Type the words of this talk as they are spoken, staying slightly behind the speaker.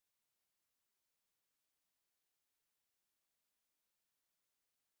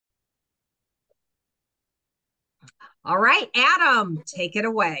All right, Adam, take it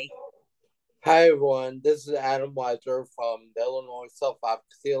away. Hi everyone, this is Adam Weiser from the Illinois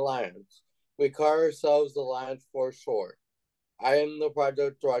Self-Advocacy Alliance. We call ourselves the Alliance for short. I am the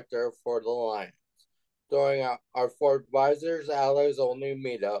project director for the Alliance. During our for advisors, allies only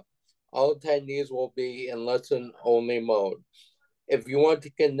meetup, all attendees will be in listen only mode. If you want to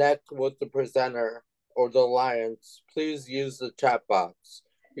connect with the presenter or the Alliance, please use the chat box.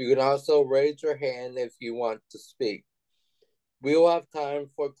 You can also raise your hand if you want to speak. We will have time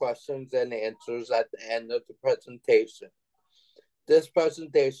for questions and answers at the end of the presentation. This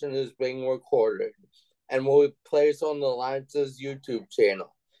presentation is being recorded and will be placed on the Alliance's YouTube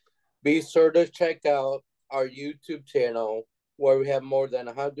channel. Be sure to check out our YouTube channel where we have more than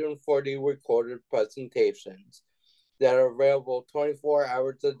 140 recorded presentations that are available 24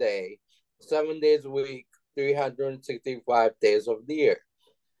 hours a day, 7 days a week, 365 days of the year.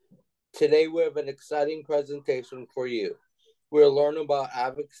 Today we have an exciting presentation for you. We'll learn about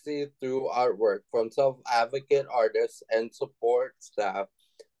advocacy through artwork from self-advocate artists and support staff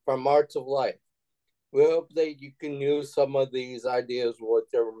from Arts of Life. We hope that you can use some of these ideas with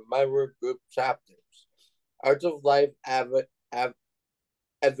your member group chapters. Arts of Life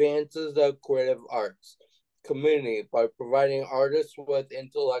advances the creative arts community by providing artists with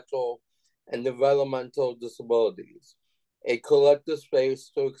intellectual and developmental disabilities a collective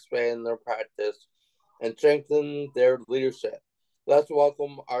space to expand their practice and strengthen their leadership. Let's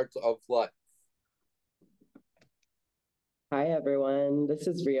welcome Arts of Life. Hi, everyone. This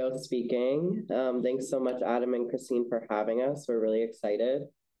is Rio speaking. Thanks so much, Adam and Christine, for having us. We're really excited.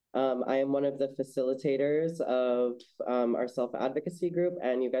 I am one of the facilitators of our self-advocacy group,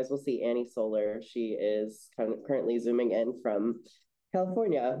 and you guys will see Annie Solar. She is currently Zooming in from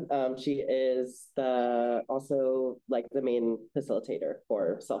California. She is also the main facilitator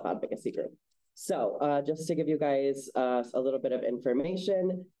for self-advocacy group. So just to give you guys a little bit of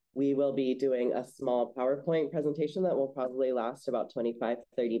information, we will be doing a small PowerPoint presentation that will probably last about 25-30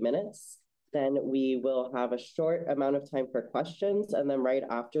 minutes. Then we will have a short amount of time for questions. And then right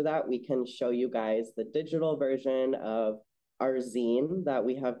after that, we can show you guys the digital version of our zine that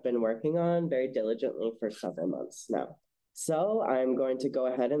we have been working on very diligently for several months now. So I'm going to go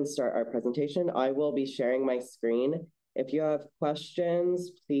ahead and start our presentation. I will be sharing my screen. If you have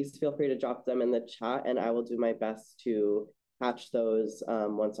questions, please feel free to drop them in the chat and I will do my best to catch those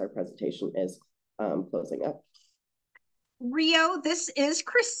once our presentation is closing up. Rio, this is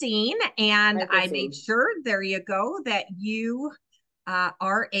Christine, and Hi, I Christine. made sure, there you go, that you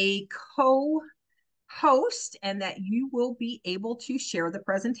are a co-host and that you will be able to share the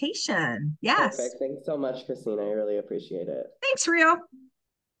presentation. Yes. Perfect. Thanks so much, Christine. I really appreciate it. Thanks, Rio.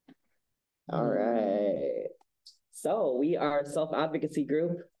 All right. So we are self-advocacy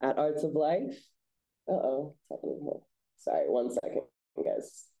group at Arts of Life. Uh-oh, what's happening here? Sorry, 1 second,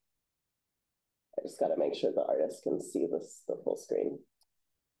 guys. I just got to make sure the artist can see the full screen.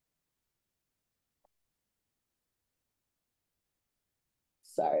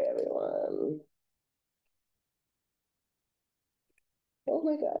 Sorry, everyone. Oh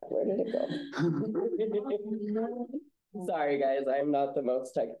my God, where did it go? Sorry, guys, I'm not the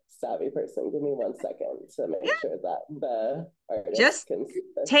most tech savvy person. Give me 1 second to make sure that the artist Just can see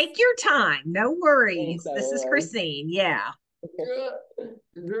this. Take your time. No worries. Thanks, This is Christine. Yeah.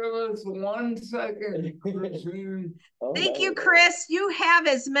 Give us 1 second, Christine. Thank you, Chris. You have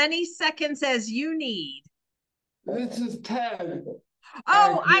as many seconds as you need. This is Ted.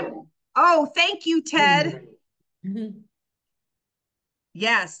 Thank you, Ted.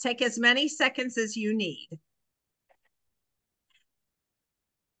 Yes, take as many seconds as you need.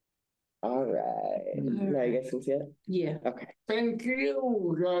 All right. Now you guys can see it? Yeah. Okay. Thank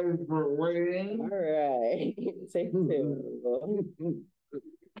you guys for waiting. All right. Take two.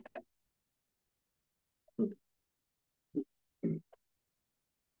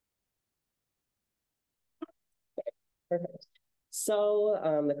 Perfect. So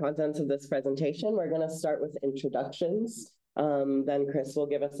the contents of this presentation, we're going to start with introductions. Then Chris will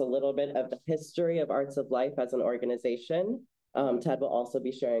give us a little bit of the history of Arts of Life as an organization. Ted will also be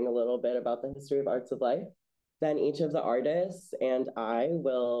sharing a little bit about the history of Arts of Life. Then each of the artists and I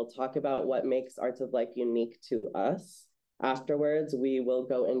will talk about what makes Arts of Life unique to us. Afterwards, we will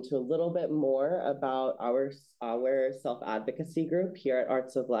go into a little bit more about our self-advocacy group here at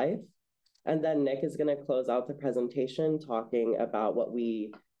Arts of Life. And then Nick is going to close out the presentation talking about what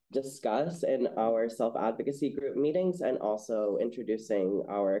we discuss in our self-advocacy group meetings and also introducing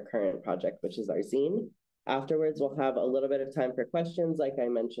our current project, which is our zine. Afterwards, we'll have a little bit of time for questions, like I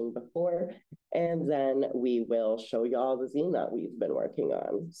mentioned before, and then we will show y'all the zine that we've been working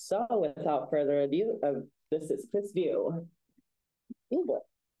on. So without further ado, this is Chris View.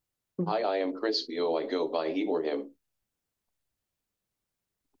 Hi, I am Chris Vio. I go by he or him.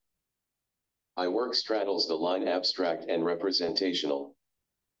 I work straddles the line abstract and representational.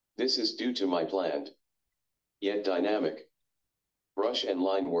 This is due to my planned, yet dynamic, brush and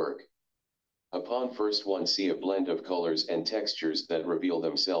line work. Upon first one see a blend of colors and textures that reveal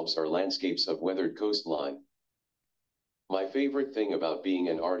themselves are landscapes of weathered coastline. My favorite thing about being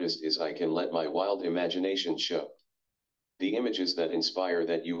an artist is I can let my wild imagination show. The images that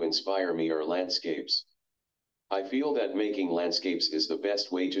you inspire me are landscapes. I feel that making landscapes is the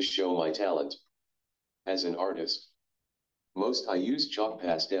best way to show my talent. As an artist, most I use chalk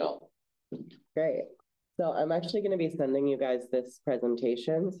pastel. Great. So I'm actually going to be sending you guys this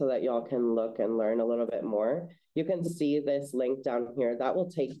presentation so that y'all can look and learn a little bit more. You can see this link down here. That will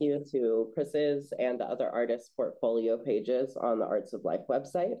take you to Chris's and the other artists' portfolio pages on the Arts of Life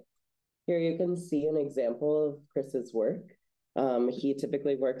website. Here you can see an example of Chris's work. He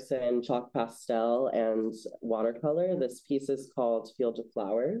typically works in chalk pastel and watercolor. This piece is called Field of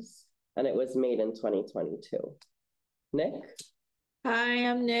Flowers, and it was made in 2022. Nick? Hi,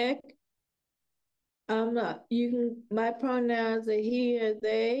 I'm Nick. My pronouns are he or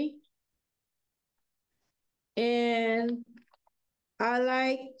they. And I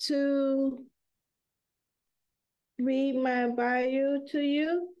like to read my bio to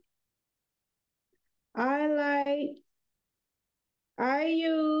you. I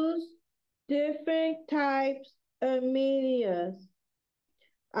use different types of medias.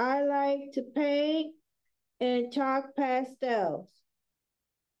 I like to paint in chalk pastels.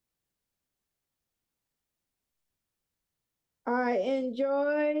 I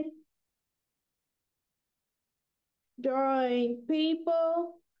enjoy drawing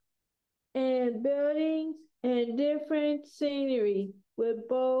people and buildings and different scenery with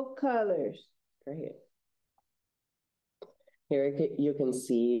bold colors. Great. Here you can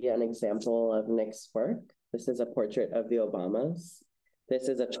see an example of Nick's work. This is a portrait of the Obamas. This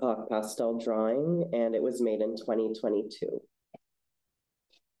is a chalk pastel drawing, and it was made in 2022.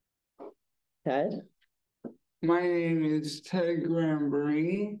 Ted? My name is Ted Graham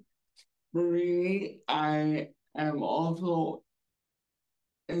Marie. I am also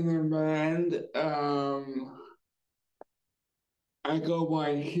in a band. I go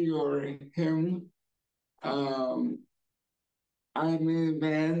by he or him. I'm in a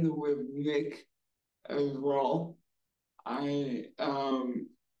band with Nick as well. I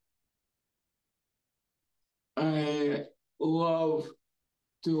love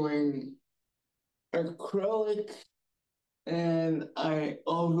doing acrylic, and I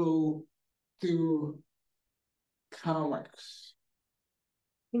also do comics.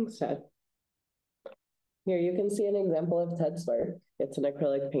 Thanks, Ted. Here you can see an example of Ted's work. It's an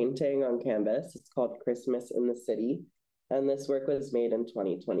acrylic painting on canvas. It's called Christmas in the City, and this work was made in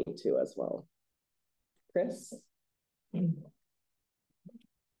 2022 as well. Chris?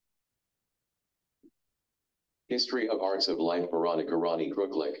 History of Arts of Life Veronica Ronnie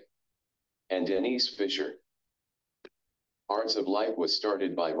Kruklik and Denise Fisher. Arts of Life was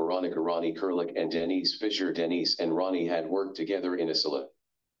started by Veronica Ronnie Kurlik and Denise Fisher. Denise and Ronnie had worked together in Isla,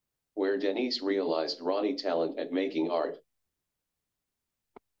 where Denise realized Ronnie's talent at making art.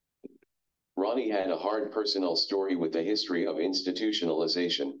 Ronnie had a hard personal story with a history of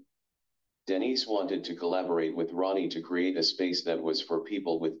institutionalization. Denise wanted to collaborate with Ronnie to create a space that was for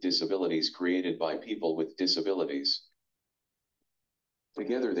people with disabilities, created by people with disabilities.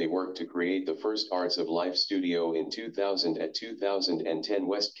 Together they worked to create the first Arts of Life studio in 2000 at 2010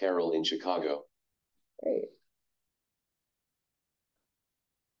 West Carroll in Chicago. Great.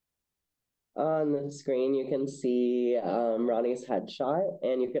 On the screen, you can see Ronnie's headshot,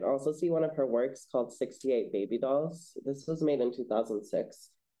 and you can also see one of her works called 68 Baby Dolls. This was made in 2006.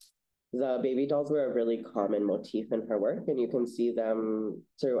 The baby dolls were a really common motif in her work, and you can see them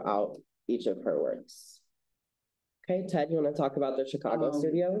throughout each of her works. Okay, Ted, you want to talk about the Chicago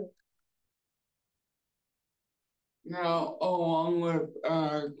studio? Now, along with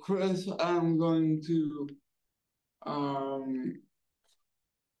Chris, I'm going to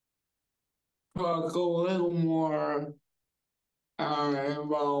talk a little more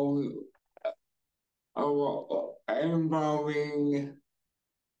involving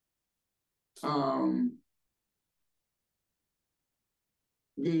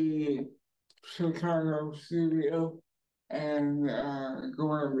the Chicago studio and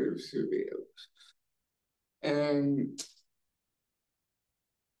Columbia Studios. And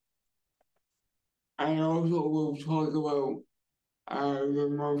I also will talk about the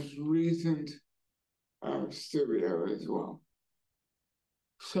most recent studio as well.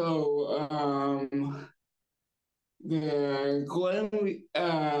 So the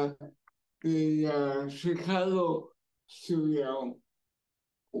Chicago studio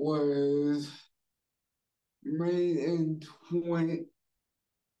was made in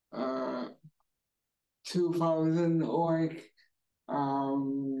 2000, like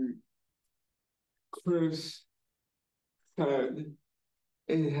Chris said.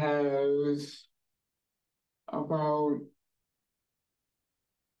 It has about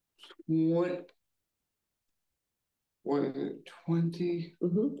what is it, 20?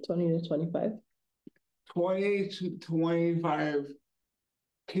 20 to 25. 20 to 25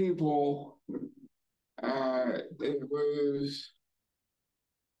 people. It was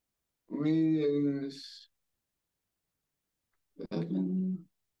made in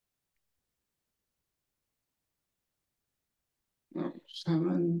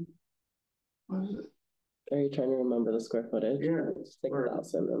 7, was it? Are you trying to remember the square footage? Yeah.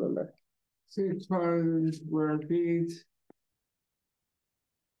 6,000, remember. 6,000 square feet.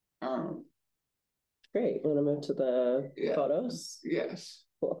 Great. You want to move to the photos? Yes.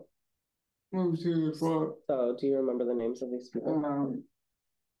 Cool. Move to the photo. So, do you remember the names of these people?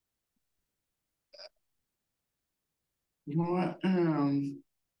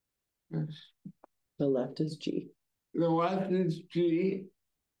 The left is G. The left is G.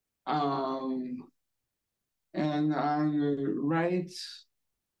 And on the right,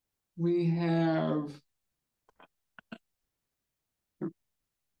 we have,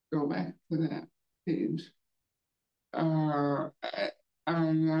 go back to that page. And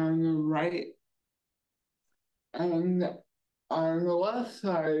on the right, and on the left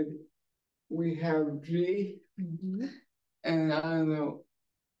side, we have G. And on the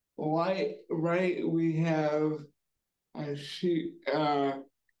right, we have Sheila.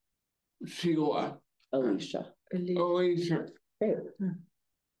 Alicia. Alicia. Great.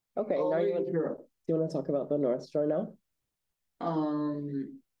 Okay, now you want to talk about the North Shore now?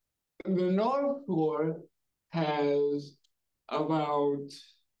 The North Shore has about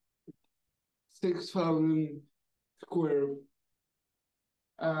 6,000 square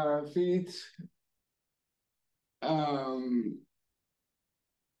feet.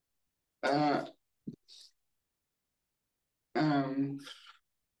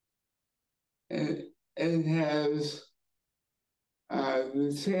 It has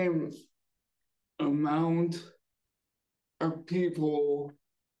the same amount of people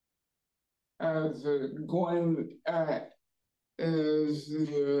as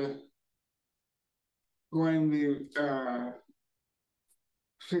Glenview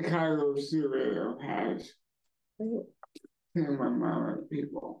Chicago studio has. Same amount of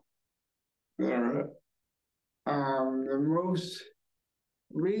people there. The most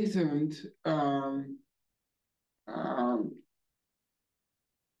recent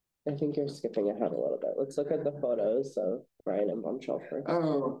I think you're skipping ahead a little bit. Let's look at the photos of Brian and Bombshell first.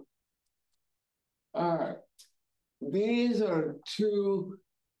 These are two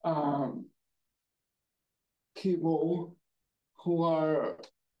people who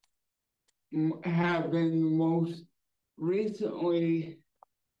have been most recently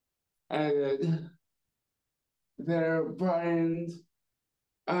added. Their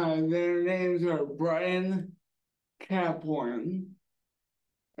names are Brian Kaplan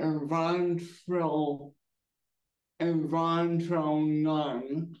and Von Trell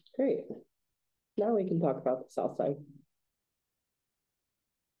Nunn. Great. Now we can talk about the South Side.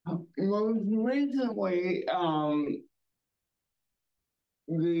 Most recently,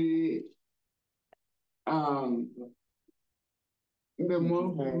 the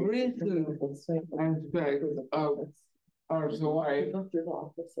most recent aspect of our life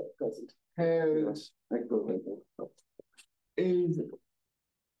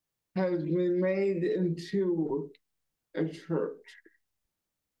has been made into a church.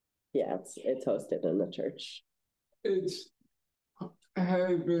 Yeah, it's hosted in the church. It's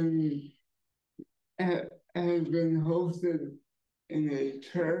has been hosted in a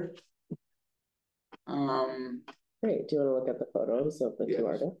church. Great. Do you want to look at the photos of the two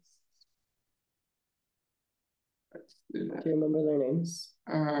artists? Let's do that. Do you remember their names?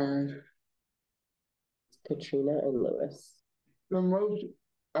 Katrina and Lewis.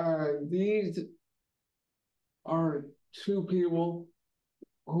 These are two people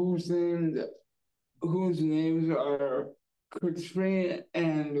whose names are Katrina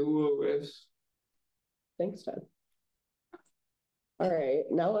and Lewis. Thanks, Todd. All right,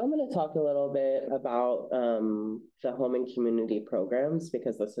 now I'm going to talk a little bit about the home and community programs,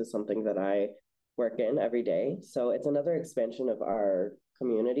 because this is something that I work in every day. So it's another expansion of our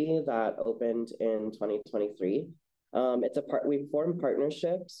community that opened in 2023. We form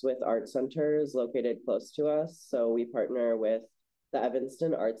partnerships with art centers located close to us. So we partner with the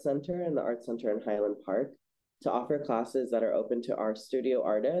Evanston Art Center and the Art Center in Highland Park to offer classes that are open to our studio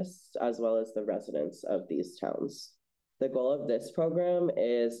artists as well as the residents of these towns. The goal of this program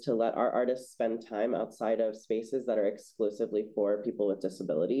is to let our artists spend time outside of spaces that are exclusively for people with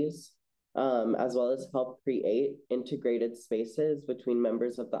disabilities, as well as help create integrated spaces between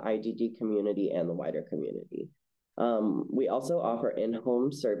members of the IDD community and the wider community. We also offer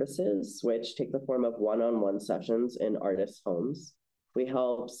in-home services, which take the form of one-on-one sessions in artists' homes. We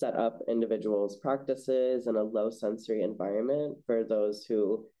help set up individuals' practices in a low sensory environment for those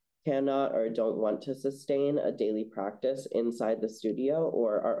who cannot or don't want to sustain a daily practice inside the studio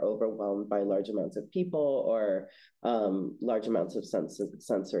or are overwhelmed by large amounts of people or large amounts of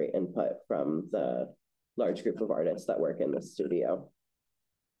sensory input from the large group of artists that work in the studio.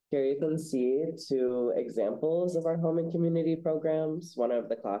 Here you can see two examples of our home and community programs. One of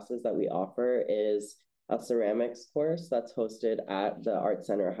the classes that we offer is a ceramics course that's hosted at the Art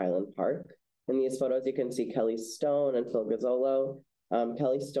Center Highland Park. In these photos, you can see Kelly Stone and Phil Gazzolo.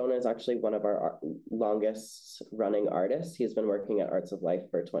 Kelly Stone is actually one of our longest running artists. He's been working at Arts of Life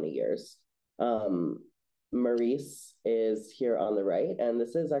for 20 years. Maurice is here on the right, and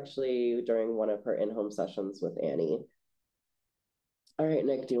this is actually during one of her in-home sessions with Annie. All right,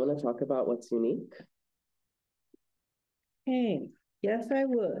 Nick, do you want to talk about what's unique? Hey, yes, I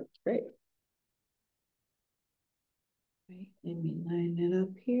would. Great. Wait, let me line it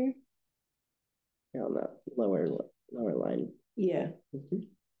up here. Here on that lower line. Yeah.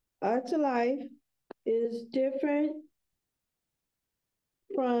 Arts of Life is different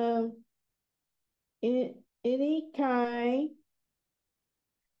from any kind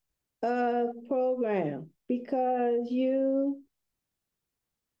of program because you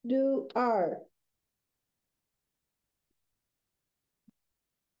do art.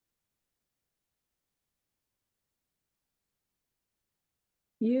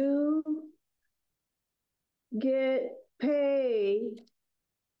 You get paid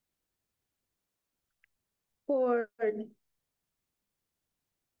for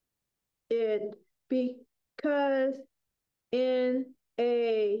it because in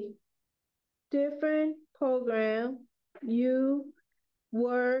a different program, you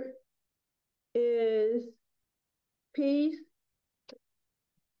work is peace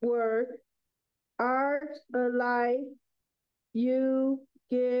work, art of life, you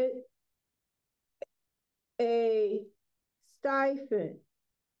get a stipend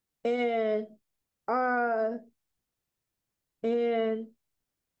and art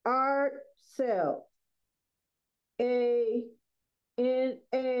self in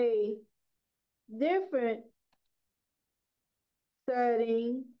a different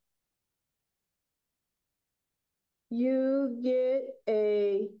setting, you get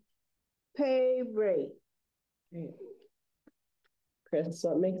a pay rate. Chris,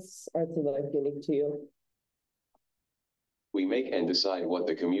 what makes Arts of Life unique to you? We make and decide what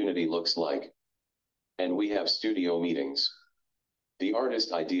the community looks like. And we have studio meetings. The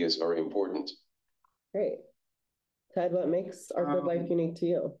artist ideas are important. Great. Ted, what makes Arts of Life unique to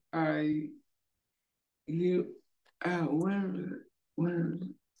you?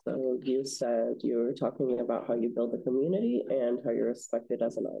 So you said you were talking about how you build a community and how you're respected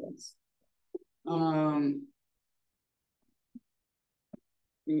as an artist. One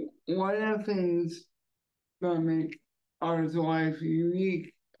of the things that make Arts of Life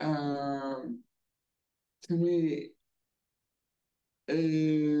unique to me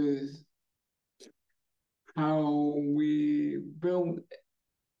is how we build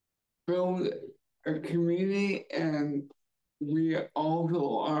a community, and we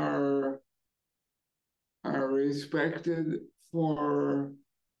also are respected for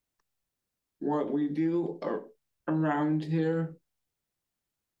what we do around here,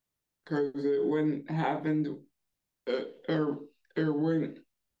 because it wouldn't happen or it wouldn't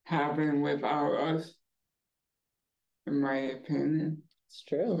happen without us, in my opinion. It's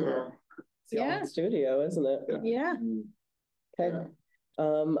true. So, it's your own studio, isn't it? Yeah. Okay.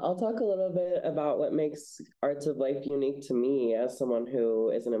 I'll talk a little bit about what makes Arts of Life unique to me as someone who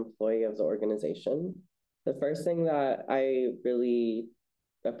is an employee of the organization. The first thing that I really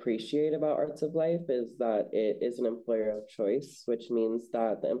appreciate about Arts of Life is that it is an employer of choice, which means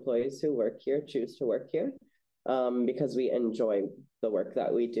that the employees who work here choose to work here because we enjoy the work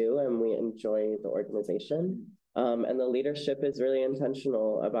that we do and we enjoy the organization. And the leadership is really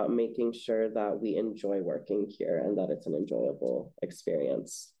intentional about making sure that we enjoy working here and that it's an enjoyable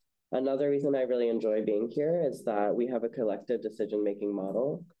experience. Another reason I really enjoy being here is that we have a collective decision-making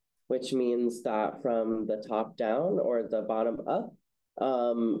model, which means that from the top down or the bottom up,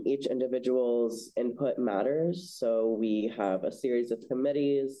 each individual's input matters. So we have a series of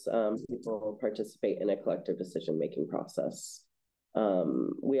committees, people participate in a collective decision-making process.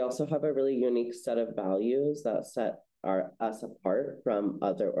 We also have a really unique set of values that set us apart from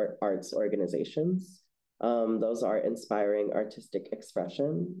other arts organizations. Those are inspiring artistic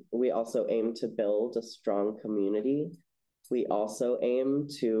expression. We also aim to build a strong community. We also aim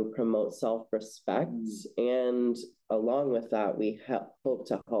to promote self-respect, and along with that, we hope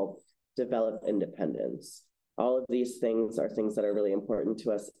to help develop independence. All of these things are things that are really important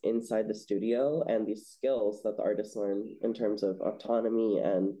to us inside the studio, and these skills that the artists learn in terms of autonomy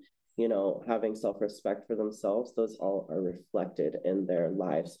and, you know, having self-respect for themselves, those all are reflected in their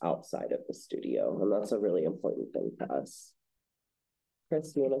lives outside of the studio. And that's a really important thing to us.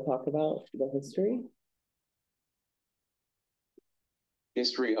 Chris, do you want to talk about the history?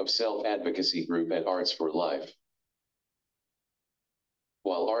 History of Self-Advocacy Group at Arts for Life.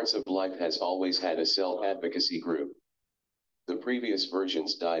 While Arts of Life has always had a self-advocacy group, the previous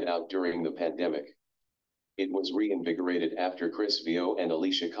versions died out during the pandemic. It was reinvigorated after Chris Vio and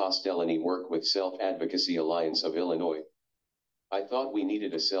Alicia Costellani work with Self-Advocacy Alliance of Illinois. I thought we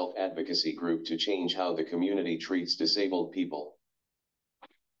needed a self-advocacy group to change how the community treats disabled people.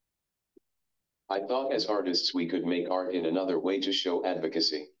 I thought as artists we could make art in another way to show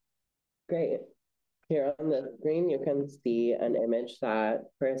advocacy. Great. Here on the screen, you can see an image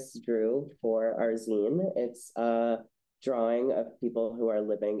that Chris drew for our zine. It's a drawing of people who are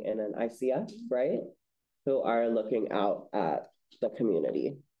living in an ICF, right? Who are looking out at the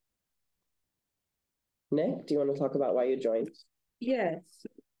community. Nick, do you want to talk about why you joined? Yes.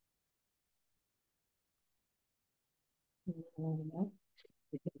 Here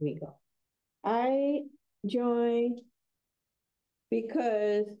we go. I joined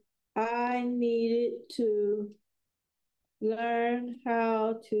because I needed to learn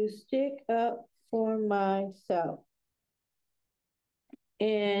how to stick up for myself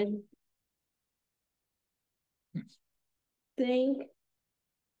and think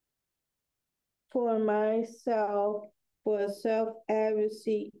for myself for a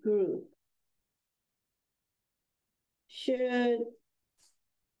self-advocacy group should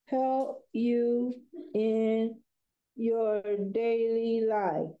help you in your daily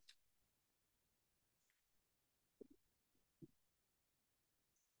life.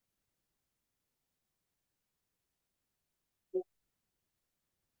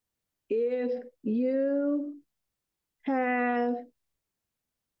 If you have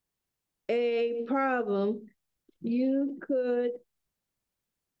a problem, you could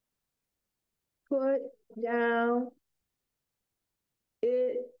put down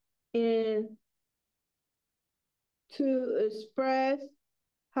it in to express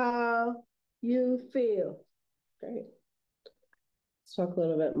how you feel. Great. Let's talk a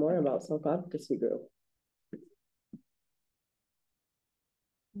little bit more about self-advocacy group.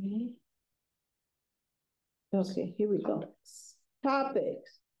 Okay, here we go.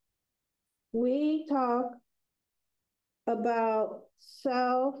 Topics. We talk about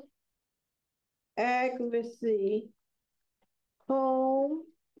self-advocacy, home,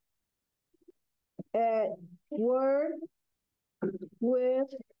 at work, with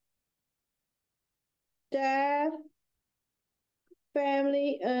staff,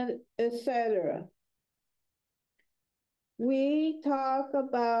 family, and etc. We talk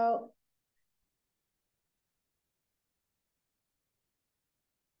about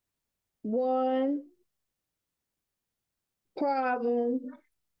one problem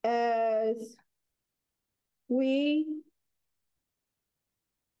as we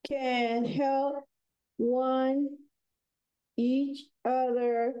can help one each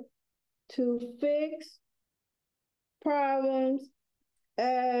other to fix problems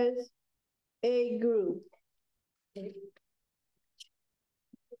as a group.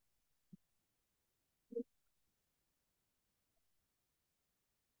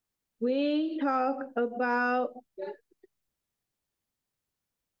 We talk about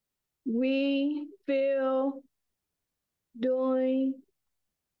we feel doing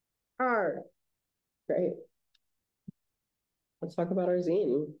art. Great. Let's talk about our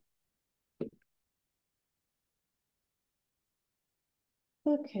zine.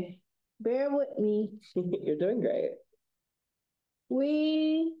 Okay, bear with me. You're doing great.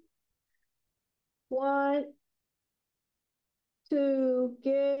 We want to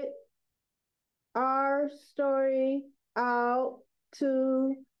get our story out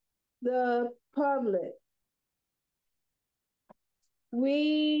to the public.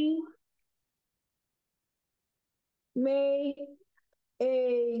 we made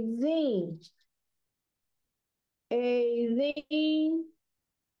a zine. A zine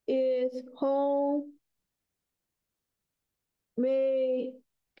is home made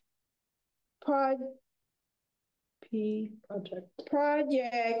project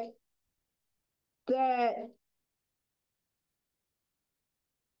that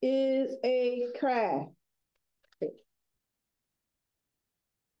is a craft.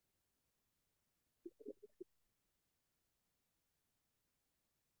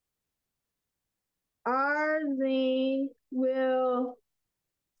 Our zine will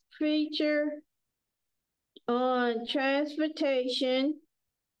feature on transportation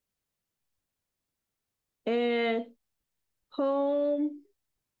and home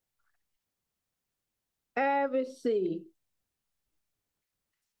advocacy.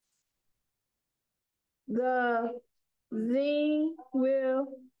 The zine will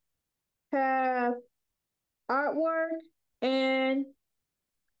have artwork and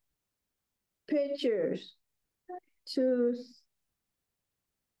pictures to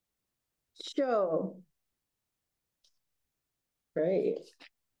show. Great.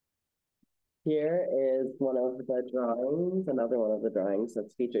 Here is one of the drawings, another one of the drawings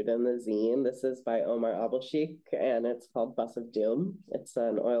that's featured in the zine. This is by Omar Abelshik, and it's called Bus of Doom. It's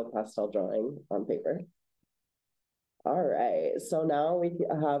an oil pastel drawing on paper. All right, so now we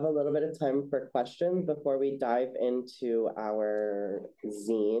have a little bit of time for questions before we dive into our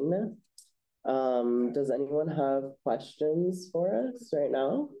zine. Does anyone have questions for us right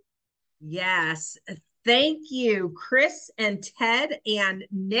now? Yes. Thank you, Chris and Ted and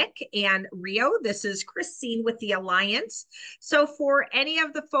Nick and Rio. This is Christine with the Alliance. So for any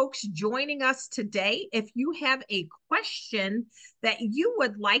of the folks joining us today, if you have a question that you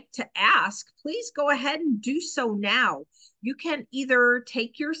would like to ask, please go ahead and do so now. You can either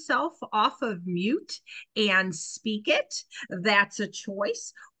take yourself off of mute and speak it. That's a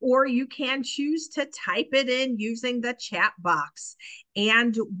choice. Or you can choose to type it in using the chat box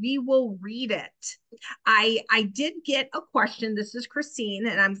and we will read it. I did get a question. This is Christine,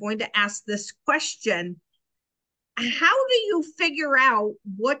 and I'm going to ask this question. How do you figure out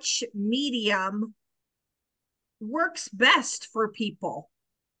which medium works best for people?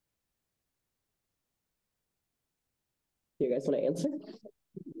 Do you guys want to answer?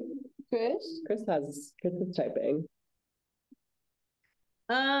 Chris? Chris is typing.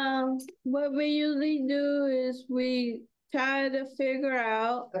 What we usually do is we try to figure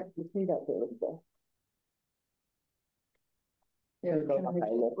out. Here, go behind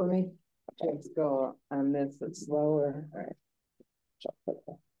it. Let me just go on this, it's lower. All right.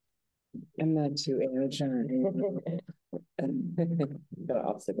 I'm not too agile. Got an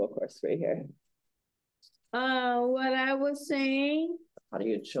obstacle course right here. What I was saying, How do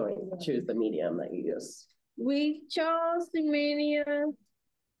you choose the medium that you use? we chose the medium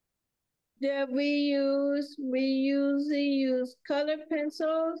that we use. We usually use color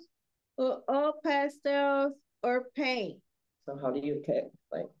pencils or all pastels or paint. So how do you pick?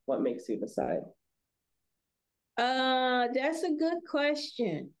 Like, what makes you decide? That's a good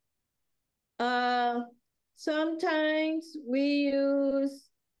question. Sometimes we use,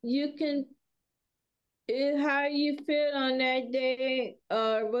 how you feel on that day,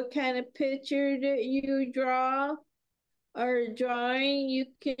 or what kind of picture that you draw or drawing, you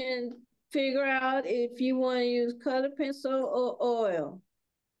can figure out if you want to use color pencil or oil.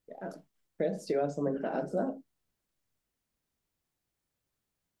 Yeah. Chris, do you have something to add to that?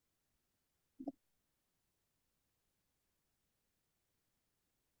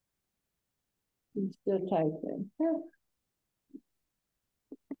 I'm still typing.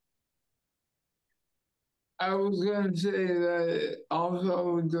 I was going to say that it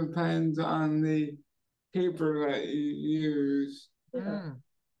also depends on the paper that you use.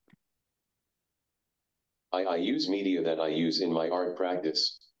 I use media that I use in my art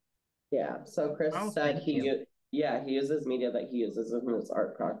practice. Yeah, so Chris said he uses media that he uses in his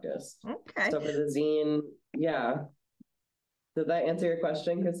art practice. Okay. So for the zine, yeah. Did that answer your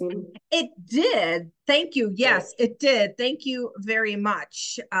question, Christine? It did. Thank you. Yes, it did. Thank you very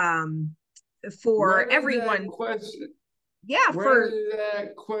much for everyone. Where did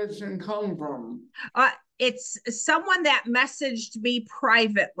that question come from? It's someone that messaged me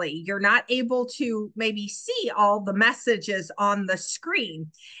privately. You're not able to maybe see all the messages on the screen.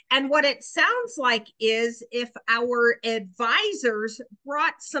 And what it sounds like is if our advisors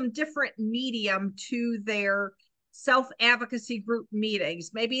brought some different medium to their self-advocacy group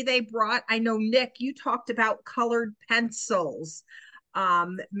meetings. Maybe they brought, I know, Nick, you talked about colored pencils.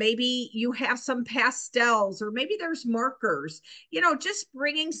 Maybe you have some pastels, or maybe there's markers, just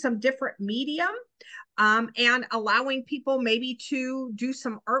bringing some different medium, and allowing people maybe to do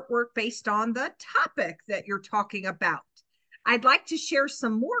some artwork based on the topic that you're talking about. I'd like to share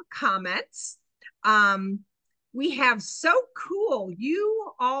some more comments. We have so cool.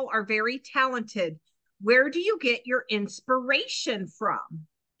 You all are very talented. Where do you get your inspiration from?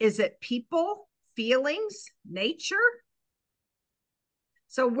 Is it people, feelings, nature?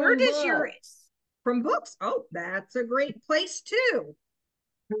 So where does your, from books? Oh, that's a great place too.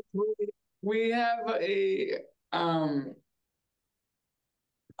 We have a, I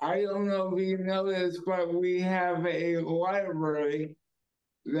don't know if you know this, but we have a library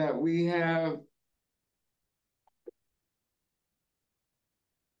that we have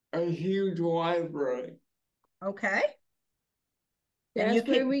a huge library. Okay. That's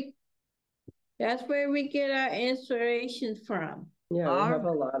where we get our inspiration from. Yeah, we have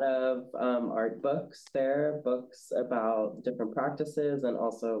a lot of art books there, books about different practices, and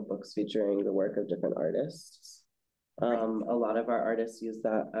also books featuring the work of different artists. A lot of our artists use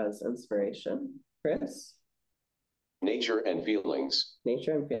that as inspiration. Chris? Nature and feelings.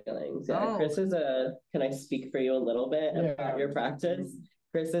 Nature and feelings, yeah. Chris is can I speak for you a little bit about your practice?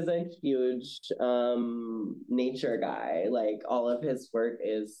 Chris is a huge nature guy. Like, all of his work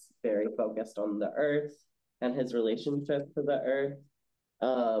is very focused on the earth and his relationship to the earth.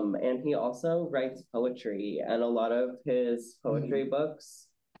 And he also writes poetry, and a lot of his poetry books,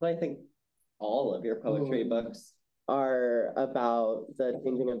 well, I think all of your poetry books, are about the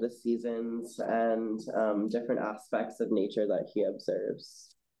changing of the seasons and different aspects of nature that he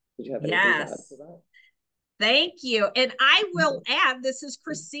observes. Did you have anything to add to that? Thank you. And I will add, this is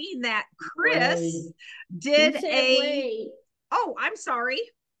Christine, that Chris did Oh, I'm sorry.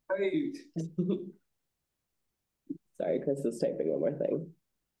 Wait. Sorry, Chris is typing one more thing.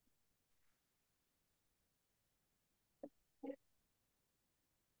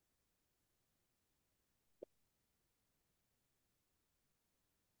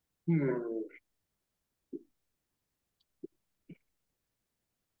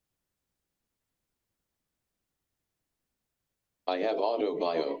 I have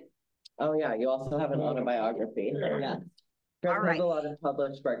autobio. Oh yeah, you also have an autobiography. Yeah. Chris has a lot of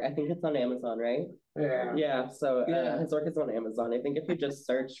published work. I think it's on Amazon, right? Yeah. Yeah, so his work is on Amazon. I think if you just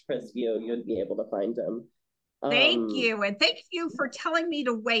search Chris View, you'd be able to find him. Thank you. And thank you for telling me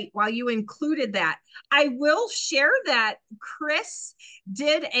to wait while you included that. I will share that Chris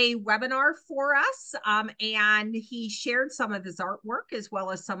did a webinar for us, and he shared some of his artwork as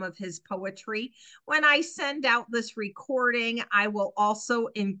well as some of his poetry. When I send out this recording, I will also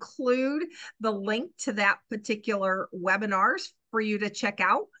include the link to that particular webinars for you to check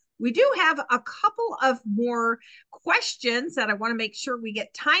out. We do have a couple of more questions that I want to make sure we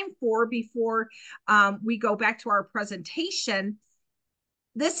get time for before we go back to our presentation.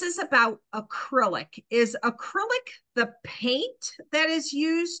 This is about acrylic. Is acrylic the paint that is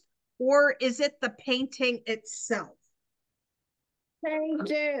used, or is it the painting itself? Paint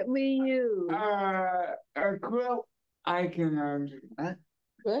that we use. Acrylic, I can answer that.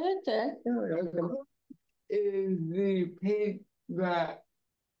 Go ahead. Is the paint that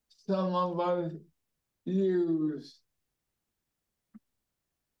some of us use.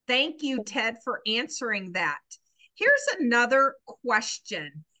 Thank you, Ted, for answering that. Here's another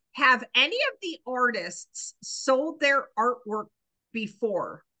question. Have any of the artists sold their artwork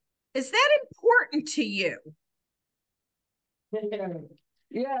before? Is that important to you?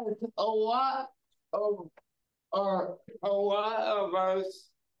 Yes, a lot of us,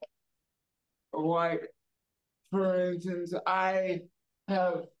 like, for instance, I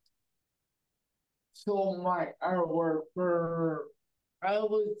have sold my artwork for, I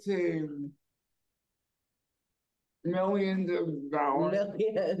would say, millions of dollars.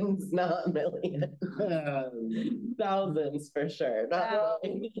 Millions, not millions. Thousands for sure.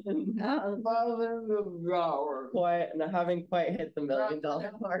 Thousands of dollars. Haven't quite hit the $1 million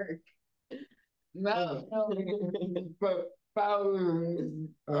mark. Not millions, but thousands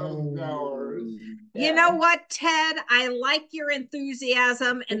of dollars. You know what, Ted? I like your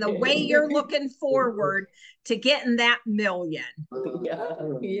enthusiasm and the way you're looking forward to getting that million.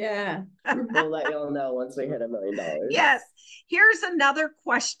 Yeah. We'll let y'all know once we hit $1 million. Yes. Here's another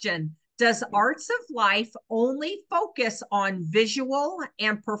question. Does Arts of Life only focus on visual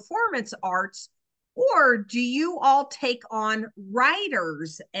and performance arts, or do you all take on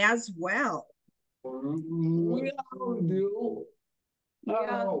writers as well? We all do.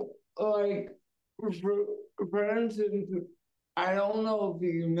 Like, for instance, I don't know if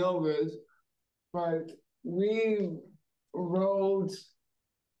you know this, but we wrote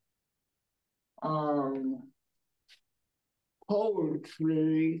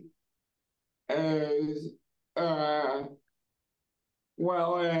poetry as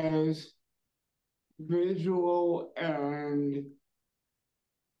well as visual and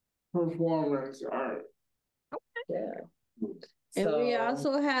performance art. Yeah. And we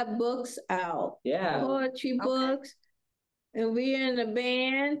also have books out. Yeah. Poetry books. And we're in a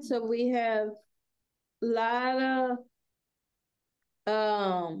band, so we have a lot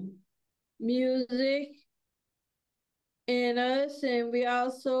of music in us, and we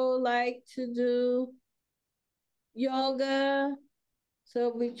also like to do yoga.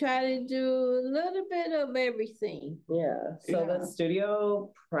 So we try to do a little bit of everything. Yeah. So the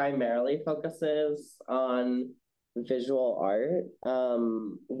studio primarily focuses on visual art.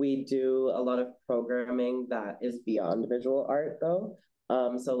 We do a lot of programming that is beyond visual art though.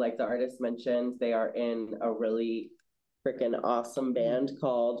 So like the artist mentioned, they are in a really freaking awesome band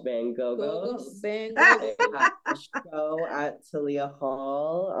called Van Gogos. Van Gogh. They have a show at Talia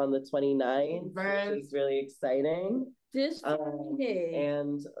Hall on the 29th, which is really exciting. This Friday.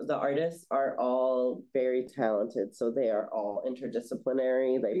 And the artists are all very talented, so they are all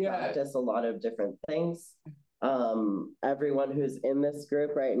interdisciplinary. They practice a lot of different things. Everyone who's in this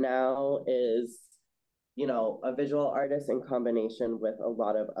group right now is, you know, a visual artist in combination with a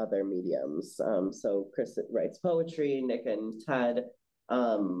lot of other mediums. So Chris writes poetry, Nick and Ted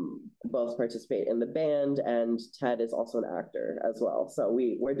both participate in the band, and Ted is also an actor as well. So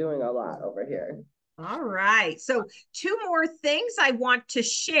we're doing a lot over here. All right. So 2 more things I want to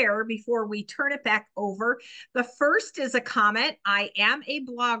share before we turn it back over. The first is a comment. I am a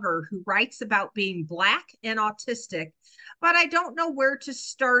blogger who writes about being Black and autistic, but I don't know where to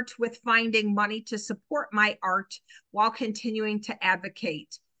start with finding money to support my art while continuing to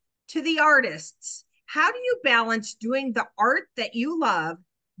advocate. To the artists, how do you balance doing the art that you love,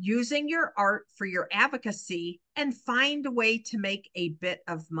 using your art for your advocacy, and find a way to make a bit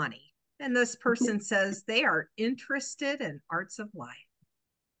of money? And this person says they are interested in arts of life.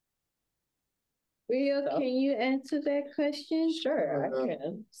 Rio, can you answer that question? Sure, I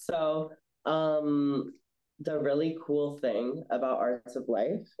can. So the really cool thing about Arts of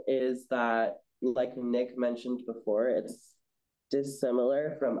Life is that, like Nick mentioned before, it's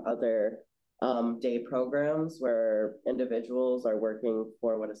dissimilar from other day programs where individuals are working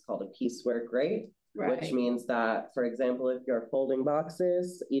for what is called a piecework rate. Right. Which means that, for example, if you're folding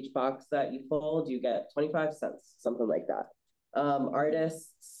boxes, each box that you fold, you get 25 cents, something like that.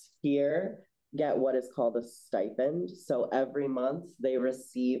 Artists here get what is called a stipend. So every month they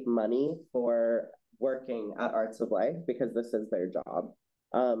receive money for working at Arts of Life because this is their job.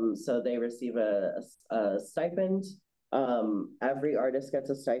 So they receive a stipend. Every artist gets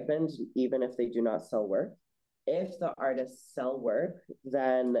a stipend, even if they do not sell work. If the artists sell work,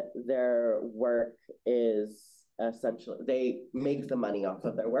 then their work is essentially, they make the money off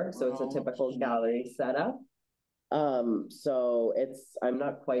of their work. So it's a typical gallery setup. So it's, I'm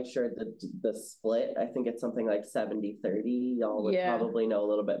not quite sure the split. I think it's something like 70-30. Y'all would probably know a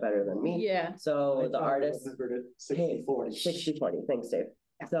little bit better than me. Yeah. So the artists, 60-40. 60-40. Thanks, Dave.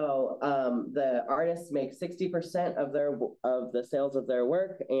 So the artists make 60% of the sales of their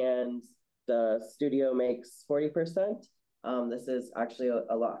work, and the studio makes 40%. This is actually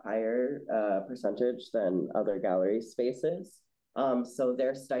a lot higher percentage than other gallery spaces. So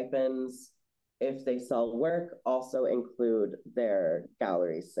their stipends, if they sell work, also include their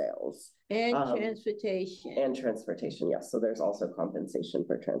gallery sales. And transportation. And transportation, yes. So there's also compensation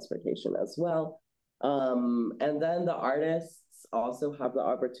for transportation as well. And then the artists also have the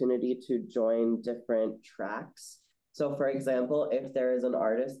opportunity to join different tracks. So for example, if there is an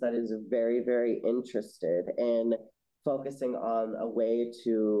artist that is very, very interested in focusing on a way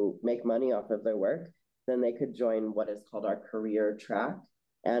to make money off of their work, then they could join what is called our career track.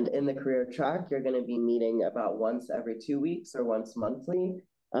 And in the career track, you're going to be meeting about once every 2 weeks or once monthly.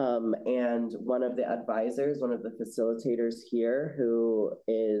 And one of the advisors, one of the facilitators here who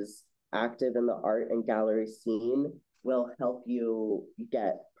is active in the art and gallery scene will help you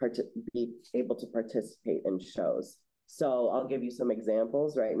be able to participate in shows. So I'll give you some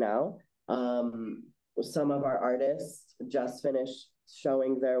examples right now. Some of our artists just finished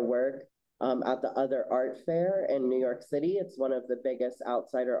showing their work at the Other Art Fair in New York City. It's one of the biggest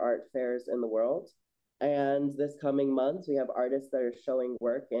outsider art fairs in the world. And this coming month, we have artists that are showing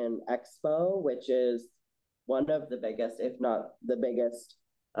work in Expo, which is one of the biggest, if not the biggest,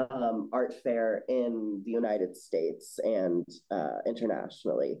 art fair in the United States and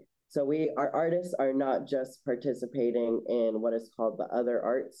internationally. So our artists are not just participating in what is called the other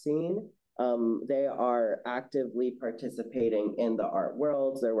art scene. They are actively participating in the art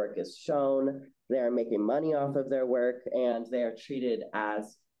world. Their work is shown. They are making money off of their work, and they are treated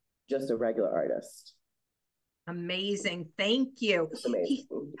as just a regular artist. Amazing. Thank you. It's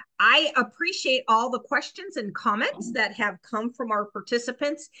amazing. I appreciate all the questions and comments that have come from our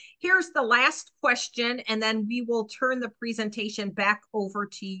participants. Here's the last question, and then we will turn the presentation back over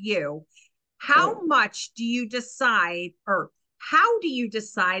to you. How much do you decide, or how do you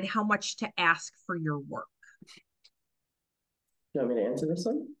decide how much to ask for your work? You want me to answer this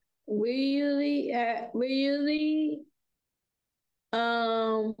one? We usually at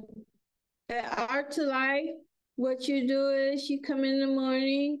Art to Life, what you do is you come in the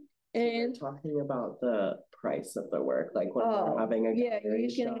morning and we're talking about the price of the work, like when we're having a gallery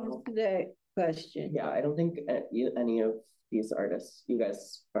you can show. answer that question. Yeah, I don't think any of these artists, you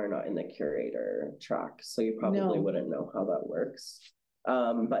guys are not in the curator track, so you probably wouldn't know how that works.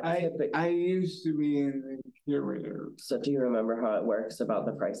 But I used to be in the curator. So do you remember how it works about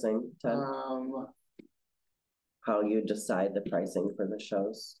the pricing, Ted? How you decide the pricing for the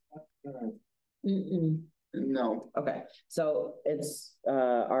shows? No. Okay, so it's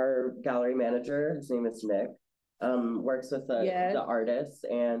our gallery manager, his name is Nick, works with the artists,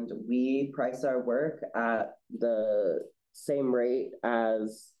 and we price our work at the same rate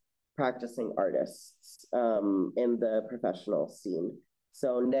as practicing artists in the professional scene.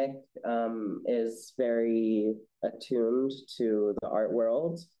 So Nick is very attuned to the art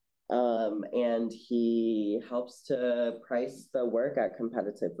world, and he helps to price the work at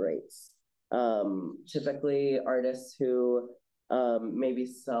competitive rates. Typically artists who maybe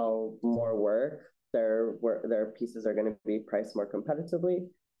sell more work, their pieces are going to be priced more competitively.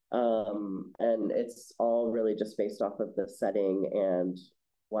 And it's all really just based off of the setting and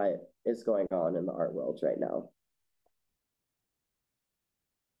what is going on in the art world right now.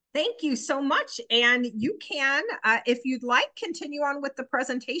 Thank you so much. And you can, if you'd like, continue on with the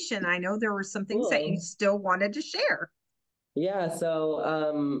presentation. I know there were some things that you still wanted to share. Yeah,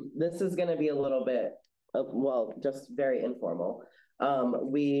 so this is going to be a little bit, well, just very informal.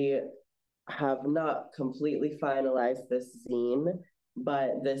 We have not completely finalized this zine,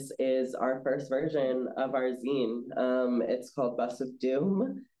 but this is our first version of our zine. It's called Bus of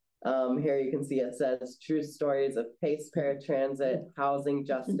Doom. Here you can see it says true stories of PACE paratransit, housing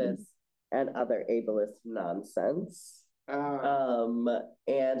justice, and other ableist nonsense.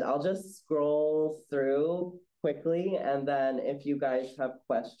 And I'll just scroll through quickly, and then if you guys have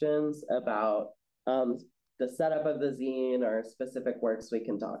questions about the setup of the zine or specific works, we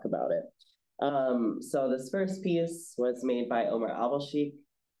can talk about it. So this first piece was made by Omar Abelsheikh.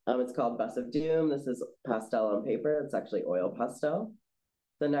 It's called Bus of Doom. This is pastel on paper. It's actually oil pastel.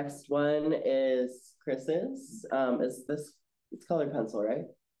 The next one is Chris's. It's colored pencil, right?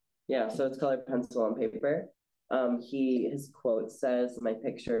 Yeah, so it's colored pencil on paper. His quote says, "My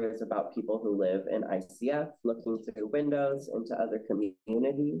picture is about people who live in ICF, looking through windows into other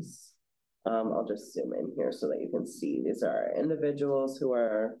communities." I'll just zoom in here so that you can see. These are individuals who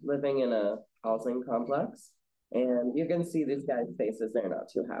are living in a housing complex, and you can see these guys' faces. They're not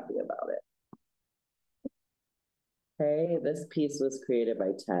too happy about it. Okay, this piece was created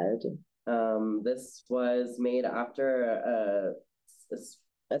by Ted. This was made after a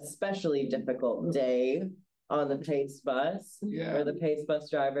especially difficult day on the PACE bus, where the PACE bus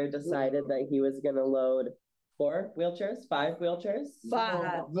driver decided that he was going to load 5 wheelchairs Five wheelchairs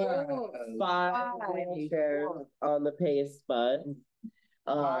on the PACE bus.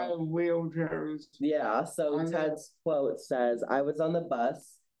 5 wheelchairs. Yeah, so Ted's quote says, "I was on the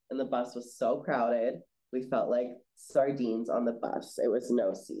bus, and the bus was so crowded, we felt like sardines on the bus. It was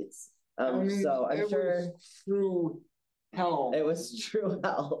no seats." So I'm sure true hell. It was true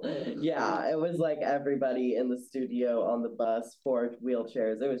hell. Yeah, it was like everybody in the studio on the bus, 4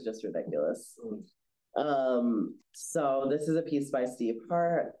 wheelchairs. It was just ridiculous. So this is a piece by Steve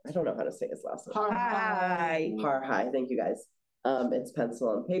Har. I don't know how to say his last name. Har. Thank you guys. It's pencil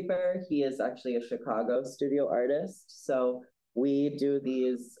on paper. He is actually a Chicago studio artist. So we do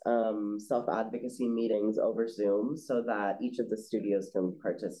these self-advocacy meetings over Zoom so that each of the studios can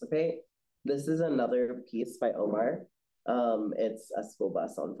participate. This is another piece by Omar. It's a school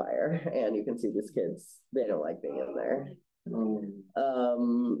bus on fire, and you can see these kids, they don't like being in there.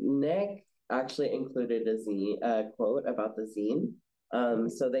 Nick actually included a quote about the zine.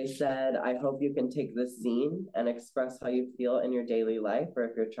 So they said, "I hope you can take this zine and express how you feel in your daily life, or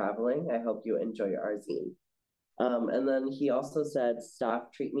if you're traveling, I hope you enjoy our zine." And then he also said,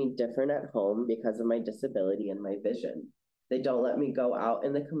 "Staff treat me different at home because of my disability and my vision. They don't let me go out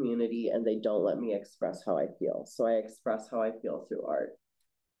in the community, and they don't let me express how I feel. So I express how I feel through art."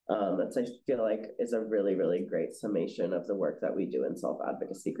 That's, I feel like, is a really, really great summation of the work that we do in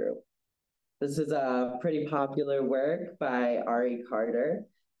Self-Advocacy Group. This is a pretty popular work by Ari Carter.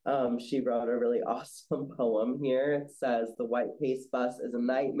 She wrote a really awesome poem here. It says, "The white pace bus is a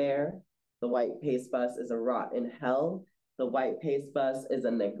nightmare. The white pace bus is a rot in hell. The white pace bus is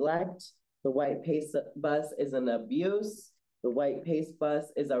a neglect. The white pace bus is an abuse. The white pace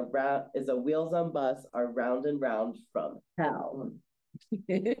bus is a wheels on bus are round and round from hell."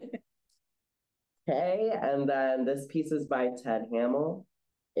 Okay, and then this piece is by Ted Hamill.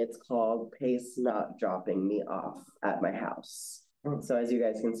 It's called "Pace Not Dropping Me Off at My House." So as you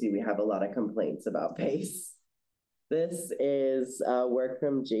guys can see, we have a lot of complaints about pace. This is work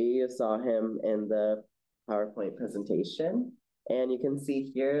from G. You saw him in the PowerPoint presentation. And you can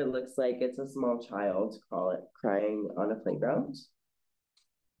see here, it looks like it's a small child crying on a playground.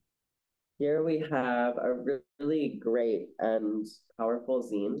 Here we have a really great and powerful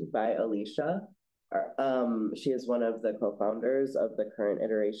zine by Alicia. She is one of the co-founders of the current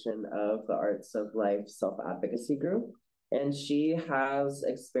iteration of the Arts of Life Self-Advocacy Group. And she has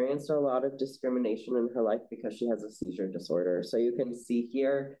experienced a lot of discrimination in her life because she has a seizure disorder. So you can see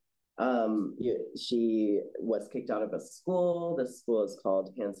here, she was kicked out of a school. The school is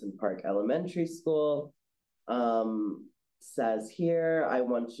called Hanson Park Elementary School. Says here, "I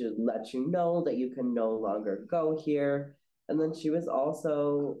want to let you know that you can no longer go here." And then she was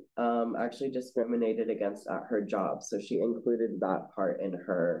also actually discriminated against at her job. So she included that part in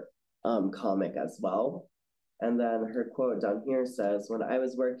her comic as well. And then her quote down here says, "When I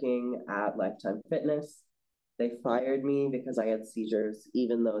was working at Lifetime Fitness, they fired me because I had seizures,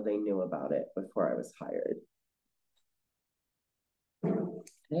 even though they knew about it before I was hired."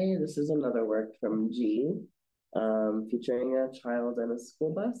 Okay, this is another work from G, featuring a child in a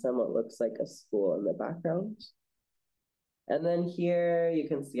school bus and what looks like a school in the background. And then here you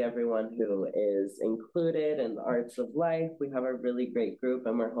can see everyone who is included in the Arts of Life. We have a really great group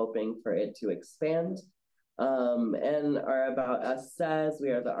and we're hoping for it to expand. And our About Us says, "We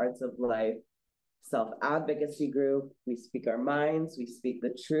are the Arts of Life Self-Advocacy Group. We speak our minds, we speak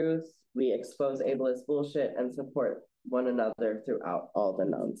the truth, we expose ableist bullshit and support one another throughout all the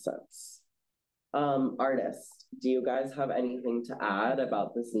nonsense." Artists, do you guys have anything to add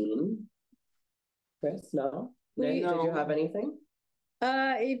about the zine? Chris, no? Nick, did you have anything?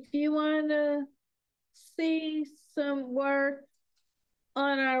 If you want to see some work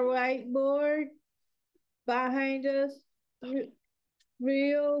on our whiteboard behind us,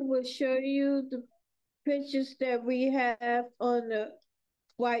 Rio will show you the pictures that we have on the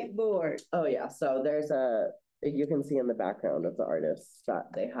whiteboard. Oh yeah, so you can see in the background of the artists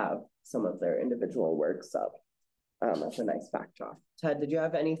that they have some of their individual works up. That's a nice backdrop. Ted, did you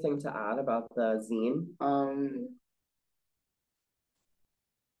have anything to add about the zine?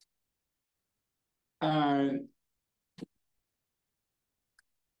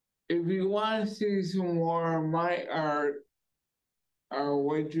 If you want to see some more of my art,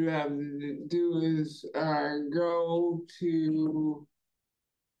 what you have to do is go to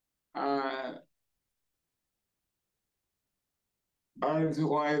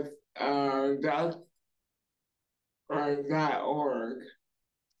artslife.org.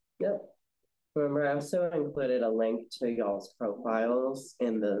 Yep. Remember, I also included a link to y'all's profiles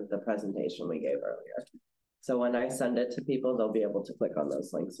in the presentation we gave earlier. So when I send it to people, they'll be able to click on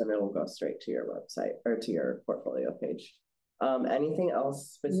those links and it will go straight to your website or to your portfolio page. Anything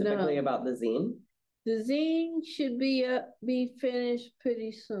else specifically about the zine? The zine should be finished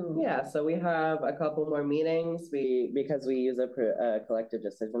pretty soon. Yeah, so we have a couple more meetings. Because we use a collective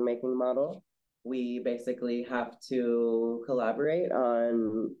decision-making model, we basically have to collaborate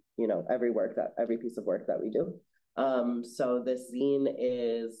on every piece of work that we do. So this zine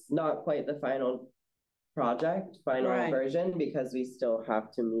is not quite the final version, because we still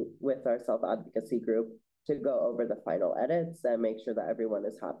have to meet with our self-advocacy group to go over the final edits and make sure that everyone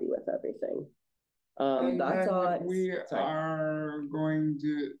is happy with everything. That's all. We are going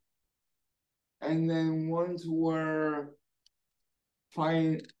to, and then once we're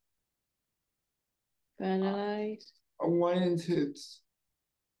finalized, once it's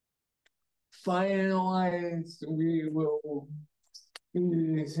finalized, we will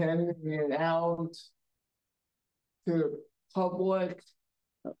be sending it out to the public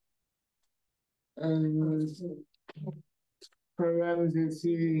and for them to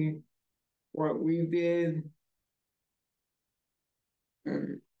see what we did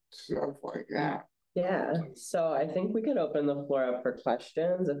and stuff like that. Yeah, so I think we could open the floor up for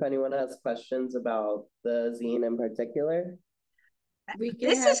questions if anyone has questions about the zine in particular. We can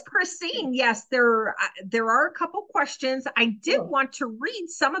This have. is Christine. Yes, there are a couple questions. I did want to read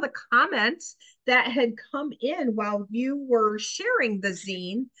some of the comments that had come in while you were sharing the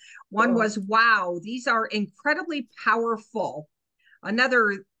zine. One was, wow, these are incredibly powerful.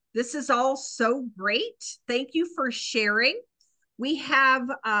 Another, this is all so great. Thank you for sharing. We have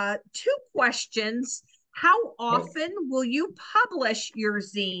two questions. How often will you publish your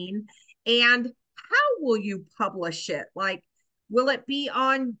zine, and how will you publish it? Like, will it be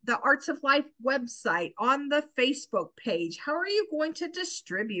on the Arts of Life website, on the Facebook page? How are you going to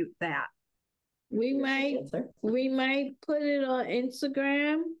distribute that? We might put it on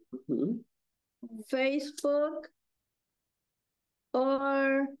Instagram, Facebook,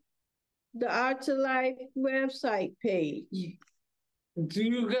 or the Arts of Life website page.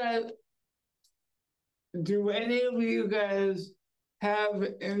 Do any of you guys have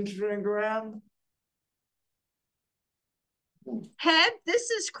Instagram? Ted, this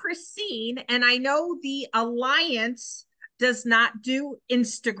is Christine, and I know the Alliance does not do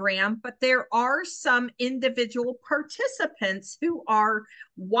Instagram, but there are some individual participants who are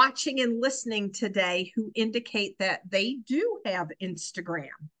watching and listening today who indicate that they do have Instagram.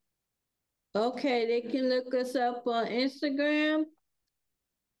 Okay, they can look us up on Instagram.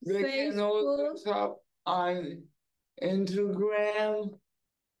 They can look us up on Instagram,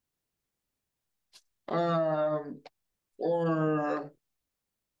 or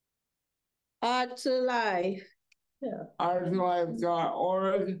Arts of Life. Yeah.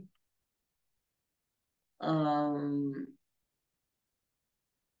 artslife.org.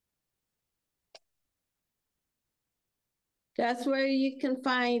 That's where you can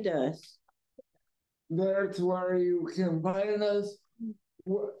find us. That's where you can find us.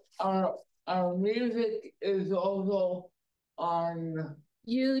 Our music is also on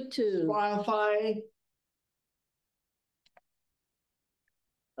YouTube, Spotify.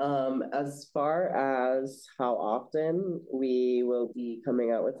 As far as how often we will be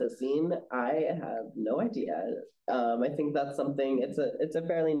coming out with a zine, I have no idea. I think that's something, it's a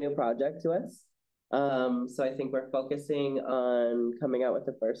fairly new project to us. So I think we're focusing on coming out with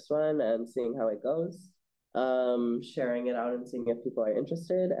the first one and seeing how it goes, sharing it out and seeing if people are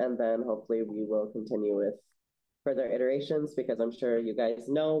interested, and then hopefully we will continue with further iterations, because I'm sure you guys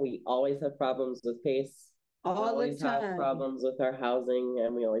know we always have problems with pace. We always have problems with our housing,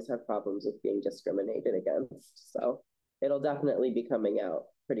 and we always have problems with being discriminated against. So it'll definitely be coming out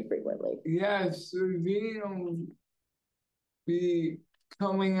pretty frequently. Yes, they'll be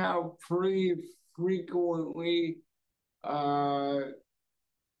coming out pretty frequently,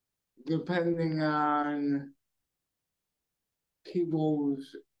 depending on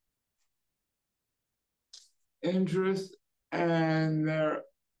people's interest and their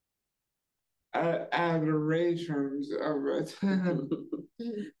adorations of it.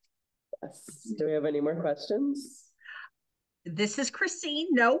 Yes. Do we have any more questions? This is Christine.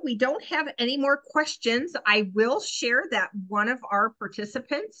 No, we don't have any more questions. I will share that one of our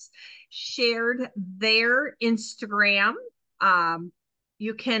participants shared their Instagram.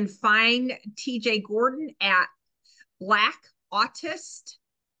 You can find TJ Gordon at Black Autist,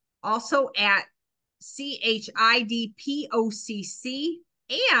 also at CHIDPOCC,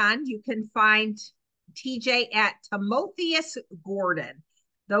 and you can find TJ at Timotheus Gordon.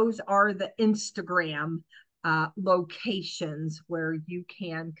 Those are the Instagram locations where you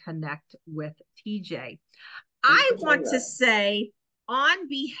can connect with TJ. I want to say, on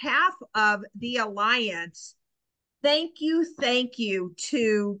behalf of the Alliance, thank you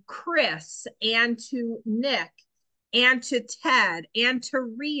to Chris and to Nick and to Ted and to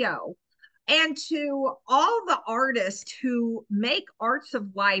Rio and to all the artists who make Arts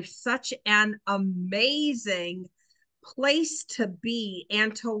of Life such an amazing place to be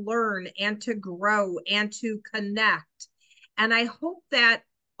and to learn and to grow and to connect. And I hope that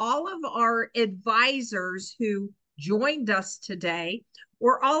all of our advisors who joined us today,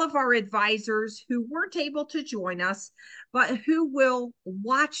 or all of our advisors who weren't able to join us, but who will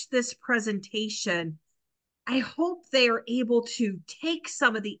watch this presentation, I hope they are able to take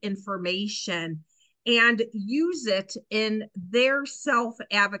some of the information and use it in their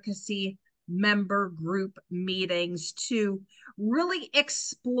self-advocacy member group meetings to really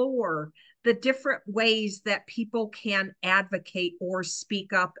explore the different ways that people can advocate or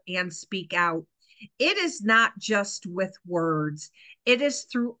speak up and speak out. It is not just with words. It is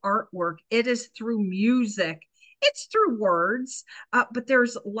through artwork. It is through music. It's through words, but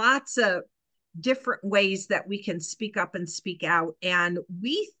there's lots of different ways that we can speak up and speak out. And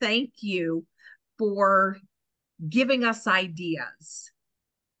we thank you for giving us ideas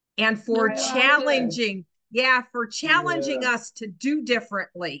and for challenging Yeah, for challenging us to do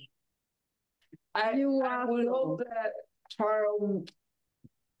differently. I would hope that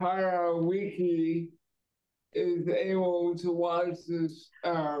Tara Wiki is able to watch this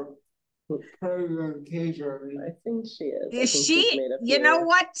presentation. I think she is. I Is think she, she's made a you few know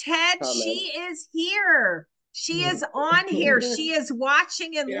what, Ted? comments. She is here. She is on here. She is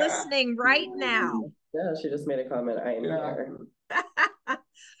watching and listening right now. Yeah, she just made a comment. I am here.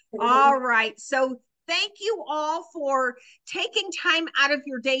 All right. So thank you all for taking time out of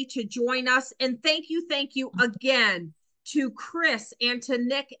your day to join us. And thank you again to Chris and to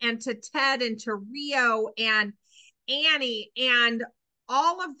Nick and to Ted and to Rio and Annie and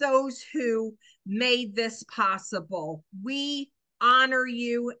all of those who made this possible. We honor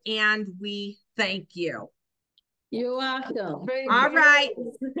you and we thank you. You're welcome. All right.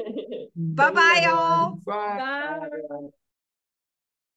 Bye-bye, all. Bye. Bye.